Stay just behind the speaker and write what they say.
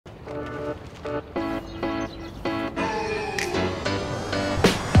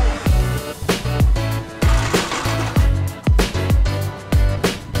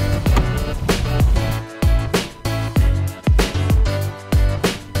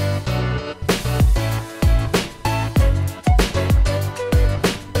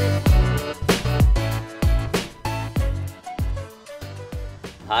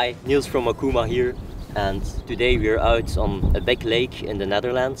Hi, Niels from Okuma here, and today we're out on a big lake in the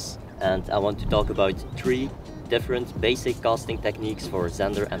Netherlands, and I want to talk about 3 different basic casting techniques for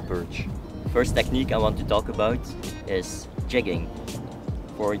Zander and Perch. First technique I want to talk about is jigging.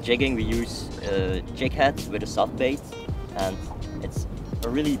 For jigging we use a jig head with a soft bait, and it's a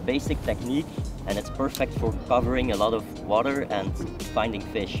really basic technique and it's perfect for covering a lot of water and finding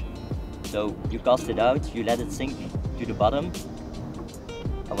fish. So you cast it out, you let it sink to the bottom,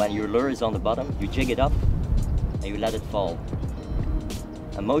 and when your lure is on the bottom you jig it up and you let it fall.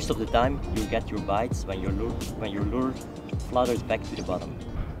 And most of the time you get your bites when your lure flutters back to the bottom.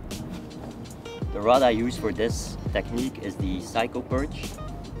 The rod I use for this technique is the Perch,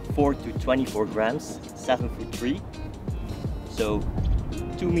 4 to 24 grams, 7'3". So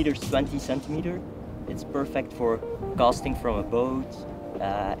 2 meters 20 centimeter. It's perfect for casting from a boat,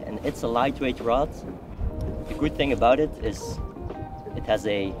 and it's a lightweight rod. The good thing about it is it has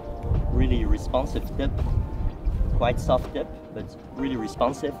a really responsive tip, quite soft tip, but really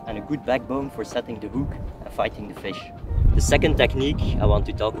responsive, and a good backbone for setting the hook and fighting the fish. The second technique I want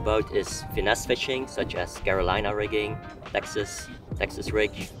to talk about is finesse fishing, such as Carolina rigging, Texas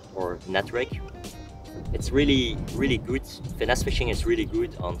rig, or net rig. It's really good. Finesse fishing is really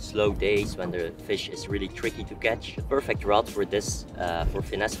good on slow days when the fish is really tricky to catch. The perfect rod for this, for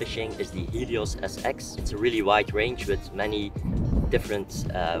finesse fishing, is the Helios SX. It's a really wide range with many different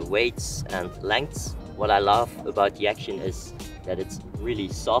weights and lengths. What I love about the action is that it's really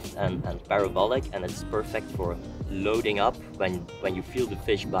soft and parabolic, and it's perfect for loading up when you feel the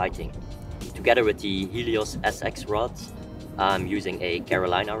fish biting. Together with the Helios SX rod, I'm using a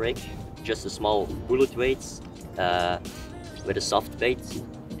Carolina rig, just a small bullet weights with a soft bait.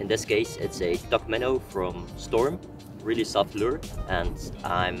 In this case it's a tuck minnow from Storm, really soft lure, and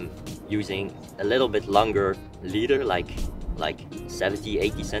I'm using a little bit longer leader, like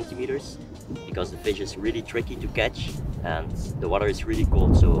 70-80 centimeters, because the fish is really tricky to catch and the water is really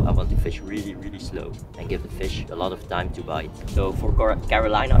cold, so I want to fish really slow and give the fish a lot of time to bite. So for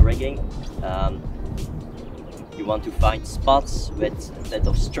Carolina rigging, you want to find spots with a bit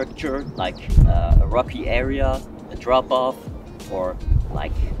of structure, like a rocky area, a drop-off, or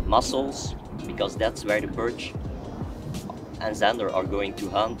like mussels, because that's where the perch and zander are going to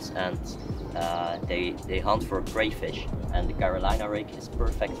hunt, and they hunt for crayfish. And the Carolina rig is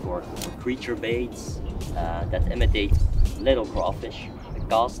perfect for creature baits that imitate little crawfish. We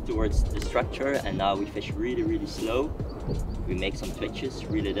cast towards the structure, and now we fish really slow. We make some twitches,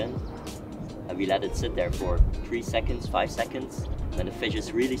 reel it in, and we let it sit there for 3 seconds, 5 seconds. When the fish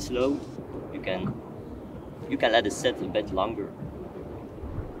is really slow, you can let it sit a bit longer.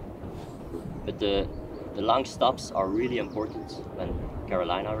 But the long stops are really important when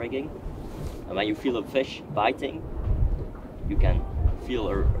Carolina rigging. And when you feel a fish biting, you can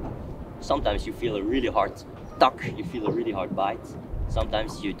feel sometimes you feel a really hard tuck, you feel a really hard bite.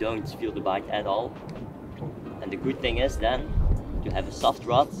 Sometimes you don't feel the bite at all. And the good thing is then to have a soft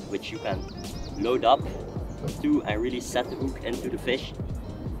rod which you can load up to and really set the hook into the fish.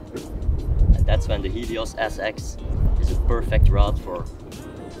 And that's when the Helios SX is a perfect rod for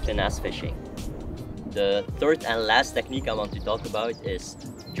finesse fishing. The third and last technique I want to talk about is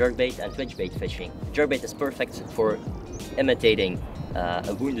jerkbait and twitchbait fishing. Jerkbait is perfect for imitating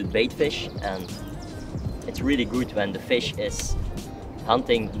a wounded bait fish, and it's really good when the fish is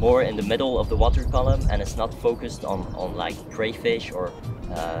hunting more in the middle of the water column and it's not focused on like crayfish or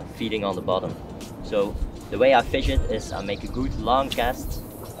feeding on the bottom. So the way I fish it is I make a good long cast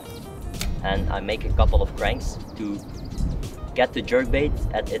and I make a couple of cranks to get the jerkbait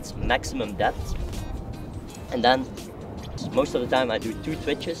at its maximum depth, and then most of the time I do 2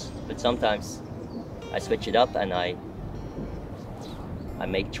 twitches, but sometimes I switch it up and I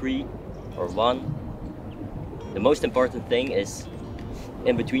make 3 or 1. The most important thing is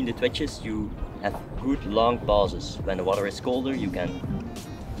in between the twitches you have good long pauses. When the water is colder you can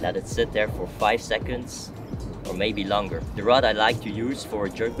let it sit there for 5 seconds or maybe longer. The rod I like to use for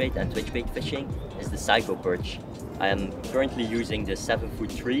jerkbait and twitchbait fishing is the Perch. I am currently using the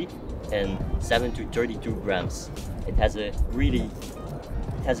 7'3" and 7 to 32 grams. It has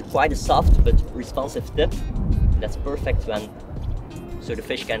quite a soft but responsive tip. That's perfect so the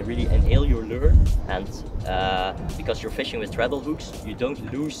fish can really inhale your lure, and because you're fishing with treble hooks, you don't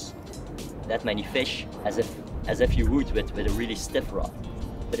lose that many fish as if you would with a really stiff rod.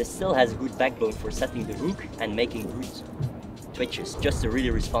 But it still has a good backbone for setting the hook and making good twitches. Just a really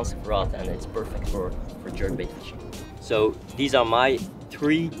responsive rod, and it's perfect for jerkbait fishing. So these are my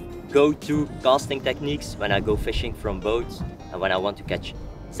 3 go-to casting techniques when I go fishing from boats and when I want to catch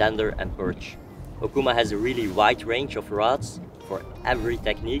zander and perch. Okuma has a really wide range of rods for every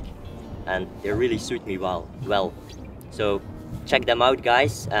technique, and they really suit me well. So check them out,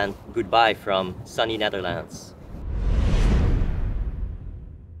 guys, and goodbye from sunny Netherlands.